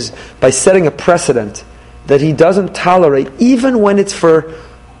day is by setting a precedent that He doesn't tolerate, even when it's for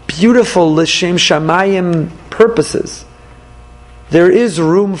beautiful L'Shem Shamayim purposes. There is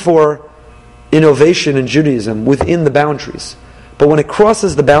room for innovation in Judaism within the boundaries. But when it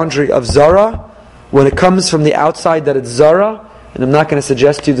crosses the boundary of Zara, when it comes from the outside that it's Zara, and I'm not going to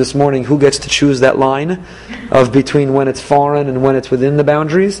suggest to you this morning who gets to choose that line of between when it's foreign and when it's within the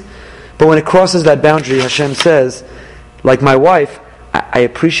boundaries, but when it crosses that boundary, Hashem says, like my wife, I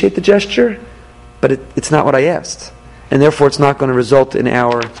appreciate the gesture, but it's not what I asked. And therefore it's not going to result in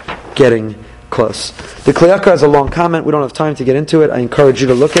our getting close. The Kli Yakar has a long comment. We don't have time to get into it. I encourage you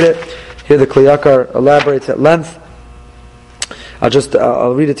to look at it. Here the Kli Yakar elaborates at length.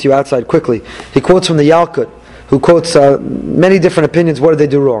 I'll read it to you outside quickly. He quotes from the Yalkut, who quotes many different opinions. What did they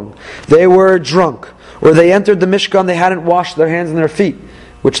do wrong? They were drunk, or they entered the Mishkan, they hadn't washed their hands and their feet,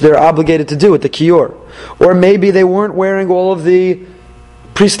 which they're obligated to do at the Kiyor. Or maybe they weren't wearing all of the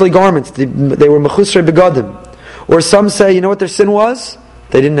priestly garments. They were Mechusrei Begadim. Or some say, you know what their sin was?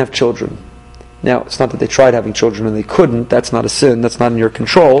 They didn't have children. Now, it's not that they tried having children and they couldn't. That's not a sin. That's not in your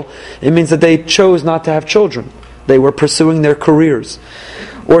control. It means that they chose not to have children. They were pursuing their careers.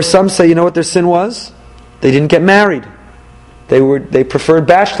 Or some say, you know what their sin was? They didn't get married. They preferred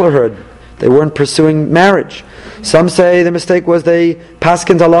bachelorhood. They weren't pursuing marriage. Some say the mistake was they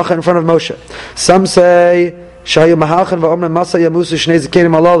paskined halacha in front of Moshe. Some say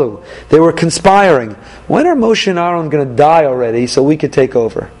they were conspiring. When are Moshe and Aaron going to die already so we could take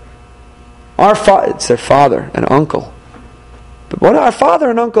over? It's their father and uncle. But what our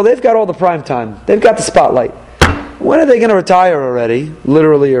father and uncle, they've got all the prime time. They've got the spotlight. When are they going to retire already,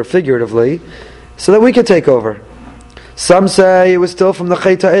 literally or figuratively, so that we could take over? Some say it was still from the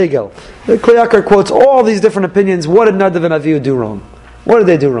Cheta Egel. The Kli Yakar quotes all these different opinions. What did Nadav and Avihu do wrong? What did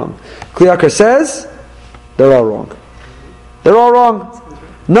they do wrong? Kli Yakar says, they're all wrong. They're all wrong.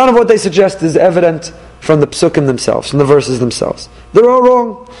 None of what they suggest is evident from the psukim themselves, from the verses themselves. They're all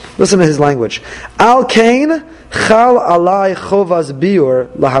wrong. Listen to his language. Al Kain chal alai chovas biur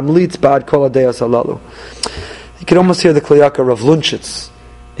lahamlit ba'ad kol adeyas alalu. You can almost hear the Kli Yakar Rav Lunchitz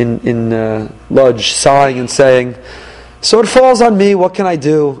in Lodge sighing and saying, so it falls on me, what can I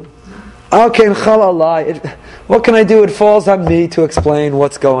do? Al Kain chal alai. What can I do? It falls on me to explain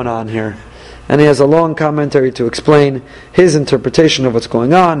what's going on here. And he has a long commentary to explain his interpretation of what's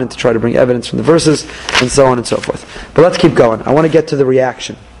going on and to try to bring evidence from the verses and so on and so forth. But let's keep going. I want to get to the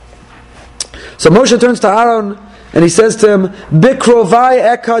reaction. So Moshe turns to Aaron and he says to him,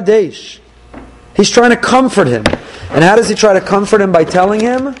 Bikrovai ekadesh. He's trying to comfort him. And how does he try to comfort him? By telling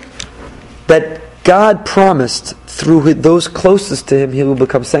him that God promised through those closest to him he will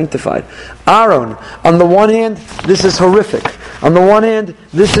become sanctified. Aaron, on the one hand, this is horrific. On the one hand,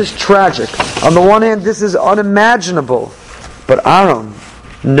 this is tragic. On the one hand, this is unimaginable. But Aaron,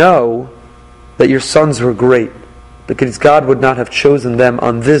 know that your sons were great, because God would not have chosen them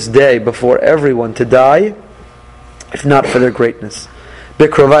on this day before everyone to die, if not for their greatness.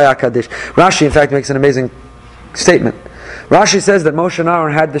 Bikrovai HaKadosh. Rashi, in fact, makes an amazing statement. Rashi says that Moshe and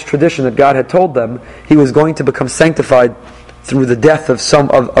Aaron had this tradition that God had told them he was going to become sanctified through the death of some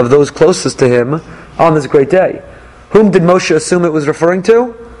of those closest to him on this great day. Whom did Moshe assume it was referring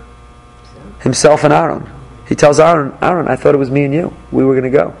to? Himself and Aaron. He tells Aaron, I thought it was me and you. We were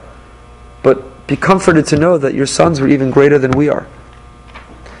going to go. But be comforted to know that your sons were even greater than we are.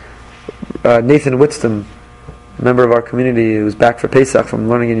 Nathan Whitston, a member of our community who was back for Pesach from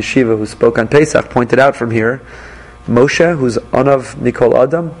learning in Yeshiva, who spoke on Pesach, pointed out from here, Moshe, who's Anav Mikol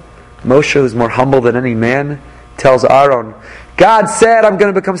Adam, Moshe, who's more humble than any man, tells Aaron, God said I'm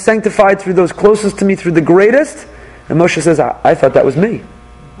going to become sanctified through those closest to me, through the greatest. And Moshe says, I thought that was me.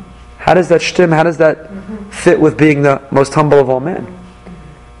 How does that shtim? How does that fit with being the most humble of all men?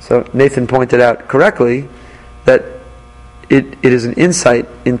 So Nathan pointed out correctly that it is an insight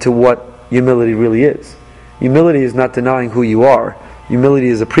into what humility really is. Humility is not denying who you are. Humility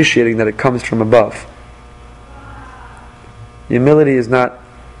is appreciating that it comes from above. Humility is not,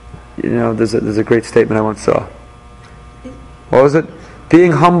 there's a great statement I once saw. What was it?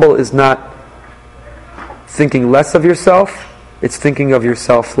 Being humble is not thinking less of yourself, it's thinking of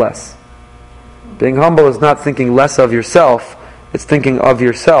yourself less. Being humble is not thinking less of yourself, it's thinking of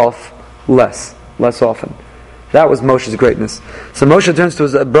yourself less often. That was Moshe's greatness. So Moshe turns to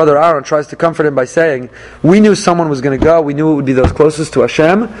his brother Aaron, tries to comfort him by saying, we knew someone was going to go, we knew it would be those closest to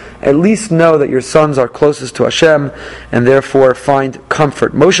Hashem. At least know that your sons are closest to Hashem, and therefore find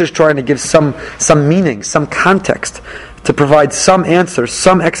comfort. Moshe is trying to give some meaning, some context, to provide some answer,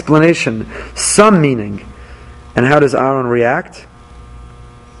 some explanation, some meaning. And how does Aaron react?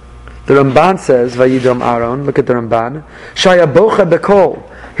 The Ramban says, Vayidom Aaron, look at the Ramban, Shaya bocha bekol,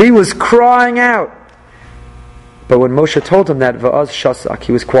 he was crying out. But when Moshe told him that, Va'az shasak,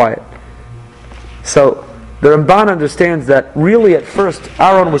 he was quiet. So the Ramban understands that really at first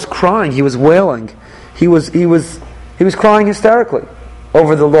Aaron was crying, he was wailing. He was crying hysterically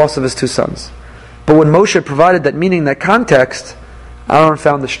over the loss of his two sons. But when Moshe provided that meaning, that context, Aaron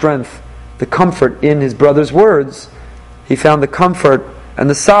found the strength, the comfort in his brother's words. He found the comfort and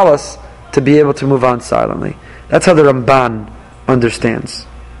the solace to be able to move on silently. That's how the Ramban understands.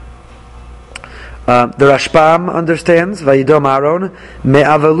 The Rashbam understands, Vayidom Aaron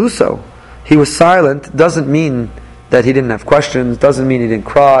me'avaluso. He was silent doesn't mean that he didn't have questions, doesn't mean he didn't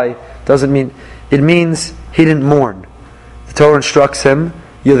cry, it means he didn't mourn. The Torah instructs him,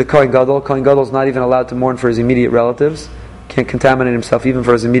 you're the Kohen Gadol. Kohen Gadol is not even allowed to mourn for his immediate relatives. Can't contaminate himself even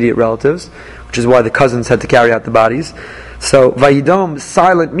for his immediate relatives, which is why the cousins had to carry out the bodies. So Vayidom,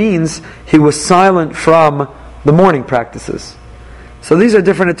 silent, means he was silent from the mourning practices. So these are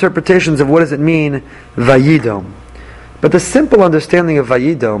different interpretations of what does it mean, Vayidom. But the simple understanding of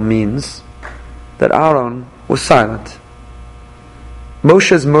Vayidom means that Aaron was silent.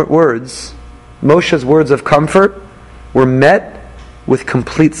 Moshe's words of comfort were met with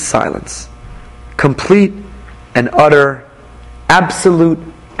complete silence. Complete and utter, absolute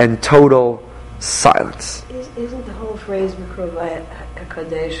and total silence. Isn't the whole phrase Mikrovayat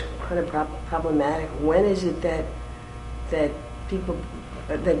HaKadosh kind of problematic? When is it that people,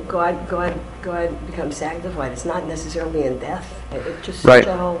 that God becomes sanctified? It's not necessarily in death. It's just right.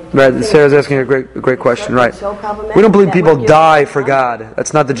 Such a whole Right. Sarah's asking a great question. Right. So problematic. We don't believe people die for God.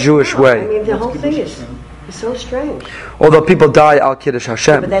 That's not the Jewish way. I mean, the whole thing is so strange. Although people die al Kiddush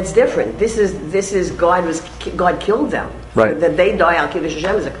Hashem. But that's different. This is God killed them. Right. That they die al Kiddush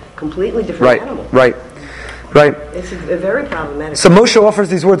Hashem is a completely different animal. Right. It's a very problematic. So Moshe offers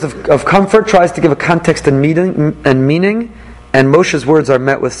these words of comfort, tries to give a context and meaning, and Moshe's words are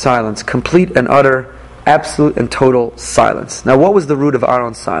met with silence, complete and utter, absolute and total silence. Now, what was the root of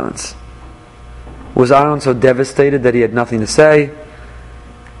Aaron's silence? Was Aaron so devastated that he had nothing to say?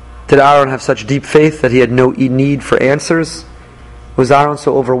 Did Aaron have such deep faith that he had no need for answers? Was Aaron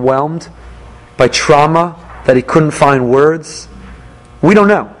so overwhelmed by trauma that he couldn't find words? We don't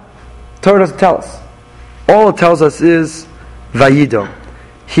know. Torah doesn't tell us. All it tells us is Vayidom.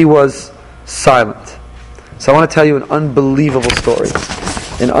 He was silent. So I want to tell you an unbelievable story.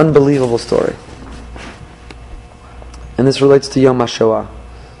 An unbelievable story. And this relates to Yom HaShoah.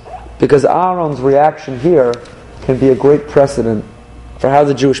 Because Aaron's reaction here can be a great precedent for how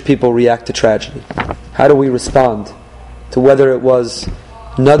the Jewish people react to tragedy. How do we respond to whether it was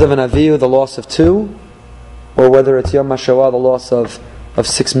Nadav and Avihu, the loss of 2, or whether it's Yom HaShoah, the loss of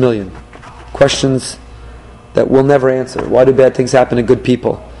 6 million? Questions that we'll never answer. Why do bad things happen to good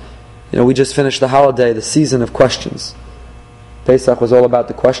people? We just finished the holiday, the season of questions. Pesach was all about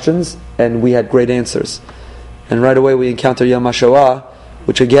the questions, and we had great answers. And right away we encounter Yom HaShoah,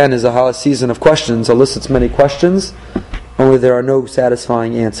 which again is a season of questions, elicits many questions, only there are no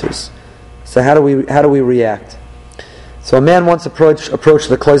satisfying answers. So how do we react? So a man once approached the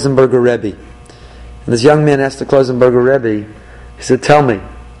Kloisenberger Rebbe. And this young man asked the Kloisenberger Rebbe, he said, tell me,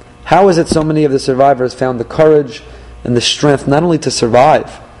 how is it so many of the survivors found the courage and the strength not only to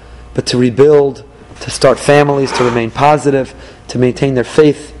survive, but to rebuild, to start families, to remain positive, to maintain their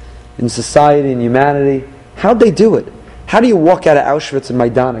faith in society and humanity? How'd they do it? How do you walk out of Auschwitz and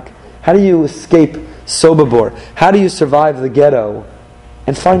Majdanek? How do you escape Sobibor? How do you survive the ghetto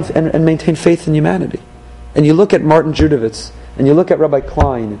and maintain faith in humanity? And you look at Martin Judovitz and you look at Rabbi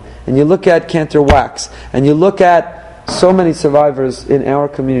Klein, and you look at Cantor Wax, and you look at so many survivors in our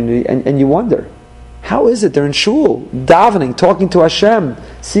community, and you wonder, how is it they're in shul, davening, talking to Hashem,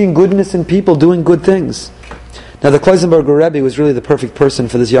 seeing goodness in people, doing good things? Now the Kloisenberger Rebbe was really the perfect person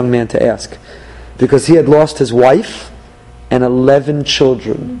for this young man to ask, because he had lost his wife and 11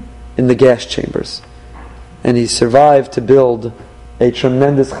 children in the gas chambers. And he survived to build a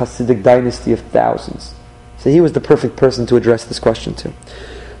tremendous Hasidic dynasty of thousands. So he was the perfect person to address this question to.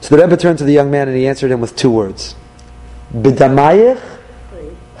 So the Rebbe turned to the young man and he answered him with 2 words. B'damayich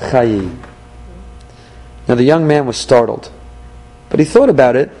chayi. Now the young man was startled. But he thought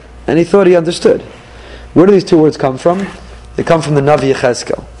about it and he thought he understood. Where do these 2 words come from? They come from the Navi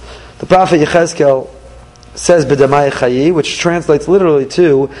Yechezkel. The prophet Yechezkel says B'damayich chayi, which translates literally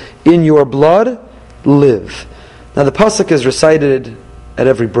to, in your blood, live. Now the pasuk is recited at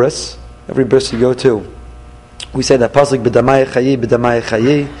every bris. Every bris you go to, we say that pasuk B'damayich chayi, B'damayich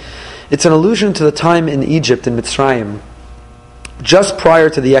chayi. It's an allusion to the time in Egypt, in Mitzrayim, just prior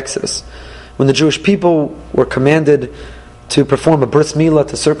to the Exodus, when the Jewish people were commanded to perform a bris milah,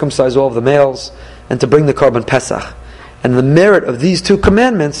 to circumcise all of the males, and to bring the Korban Pesach. And the merit of these 2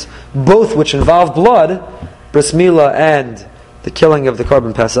 commandments, both which involve blood, bris milah and the killing of the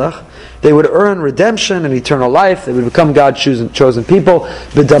Korban Pesach, they would earn redemption and eternal life. They would become God's chosen people.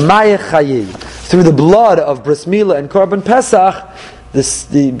 B'damayich chayi. Through the blood of bris milah and Korban Pesach,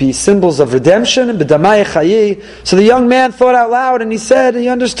 be symbols of redemption, and b'damayich chayi. So the young man thought out loud and he said, he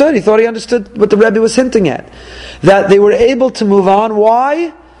understood. He thought he understood what the Rebbe was hinting at. That they were able to move on.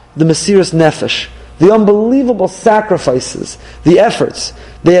 Why? The Mesiras Nefesh. The unbelievable sacrifices, the efforts.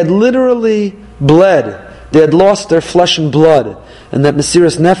 They had literally bled. They had lost their flesh and blood. And that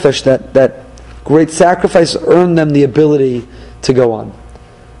Mesiras Nefesh, that great sacrifice, earned them the ability to go on.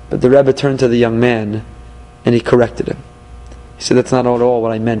 But the Rebbe turned to the young man and he corrected him. He said, that's not at all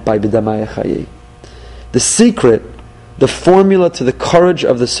what I meant by B'damayich chayi. The secret, the formula to the courage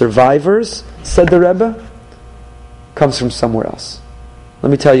of the survivors, said the Rebbe, comes from somewhere else. Let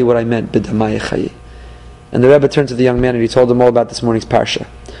me tell you what I meant, B'damayich chayi. And the Rebbe turned to the young man and he told him all about this morning's parsha.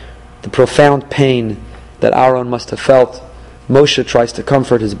 The profound pain that Aaron must have felt. Moshe tries to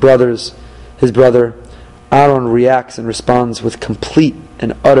comfort his brother. Aaron reacts and responds with complete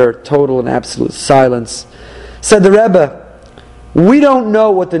and utter, total and absolute silence. Said the Rebbe, we don't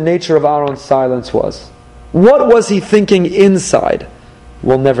know what the nature of Aaron's silence was. What was he thinking inside?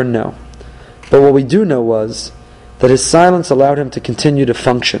 We'll never know. But what we do know was that his silence allowed him to continue to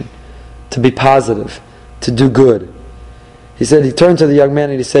function, to be positive, to do good. He turned to the young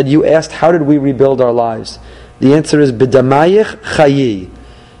man and he said, you asked, how did we rebuild our lives? The answer is B'damayich chayi.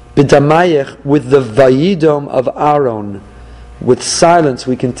 B'damayich, with the vayidom of Aaron. With silence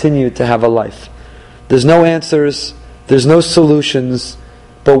we continue to have a life. There's no answers, there's no solutions,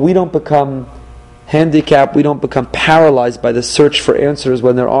 but we don't become handicapped, we don't become paralyzed by the search for answers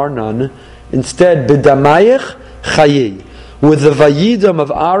when there are none. Instead, B'damayich chayi. With the vayidom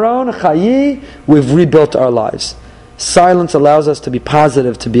of Aaron, chayi, we've rebuilt our lives. Silence allows us to be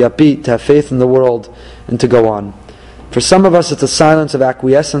positive, to be upbeat, to have faith in the world, and to go on. For some of us it's a silence of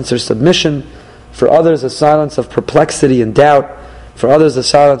acquiescence or submission. For others a silence of perplexity and doubt. For others a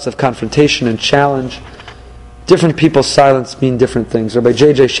silence of confrontation and challenge. Different people's silence mean different things. Rabbi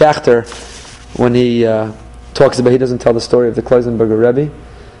J.J. Schachter, when he talks about, he doesn't tell the story of the Kloisenberger Rebbe,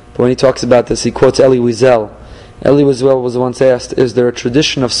 but when he talks about this he quotes Elie Wiesel. Elie Wiesel was once asked, is there a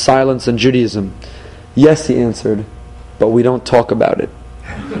tradition of silence in Judaism? Yes, he answered, but we don't talk about it.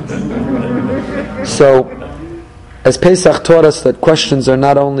 So, as Pesach taught us that questions are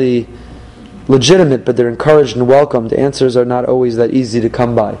not only legitimate, but they're encouraged and welcomed, answers are not always that easy to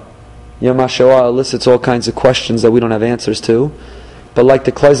come by. Yom HaShoah elicits all kinds of questions that we don't have answers to. But like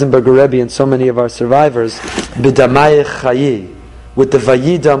the Kloisenberger Rebbe and so many of our survivors, B'damayich chayi, with the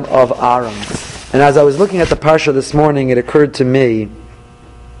vayidam of Aaron. And as I was looking at the parsha this morning, it occurred to me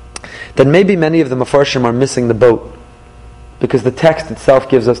that maybe many of the Mefarshim are missing the boat, because the text itself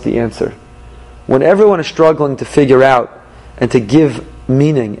gives us the answer. When everyone is struggling to figure out and to give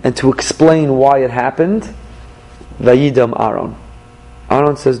meaning and to explain why it happened, Vayidam Aaron.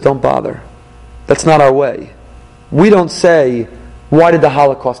 Aaron says, don't bother. That's not our way. We don't say, why did the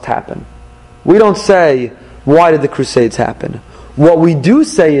Holocaust happen? We don't say, why did the Crusades happen? What we do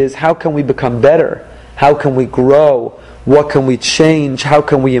say is, how can we become better? How can we grow? What can we change? How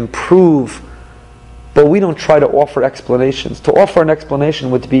can we improve? But we don't try to offer explanations. To offer an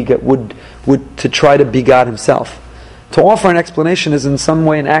explanation would to try to be God Himself. To offer an explanation is in some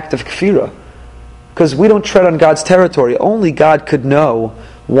way an act of kfirah, because we don't tread on God's territory. Only God could know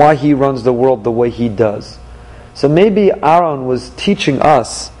why He runs the world the way He does. So maybe Aaron was teaching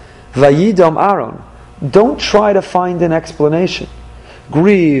us, Vayidom Aaron. Don't try to find an explanation.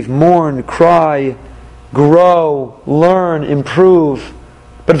 Grieve, mourn, cry, grow, learn, improve.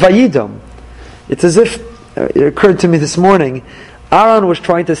 But Vayidom. It's as if, it occurred to me this morning, Aaron was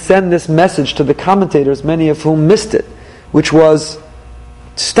trying to send this message to the commentators, many of whom missed it, which was,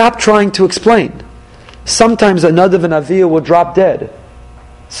 stop trying to explain. Sometimes a Nadav and Avihu will drop dead.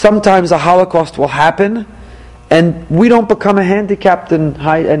 Sometimes a Holocaust will happen, and we don't become handicapped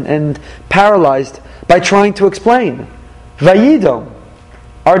and paralyzed by trying to explain. Vayidom.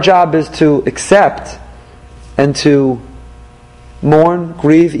 Our job is to accept and to mourn,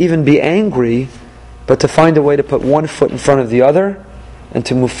 grieve, even be angry, but to find a way to put one foot in front of the other and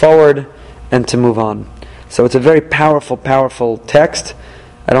to move forward and to move on. So it's a very powerful, powerful text.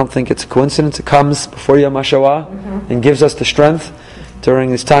 I don't think it's a coincidence. It comes before Yom HaShoah and gives us the strength.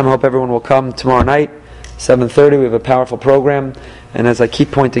 During this time, I hope everyone will come tomorrow night, 7:30. We have a powerful program. And as I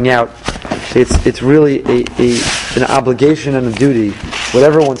keep pointing out, it's really an obligation and a duty.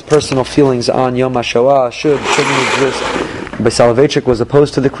 Whatever one's personal feelings on Yom HaShoah shouldn't exist. Rabbi Soloveitchik was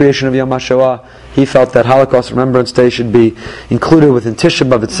opposed to the creation of Yom HaShoah. He felt that Holocaust Remembrance Day should be included within Tisha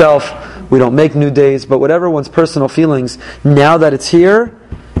B'Av itself. We don't make new days, but whatever one's personal feelings, now that it's here,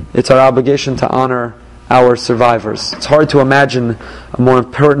 it's our obligation to honor our survivors. It's hard to imagine a more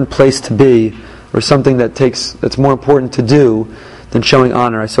important place to be, or something that's more important to do than showing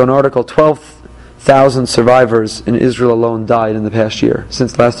honor. I saw an article, 12,000 survivors in Israel alone died in the past year,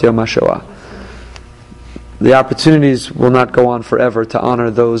 since last Yom HaShoah. The opportunities will not go on forever to honor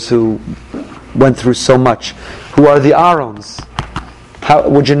those who went through so much. Who are the Aarons? How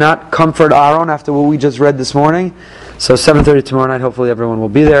would you not comfort Aaron after what we just read this morning? So 7:30 tomorrow night, hopefully everyone will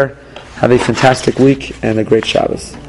be there. Have a fantastic week and a great Shabbos.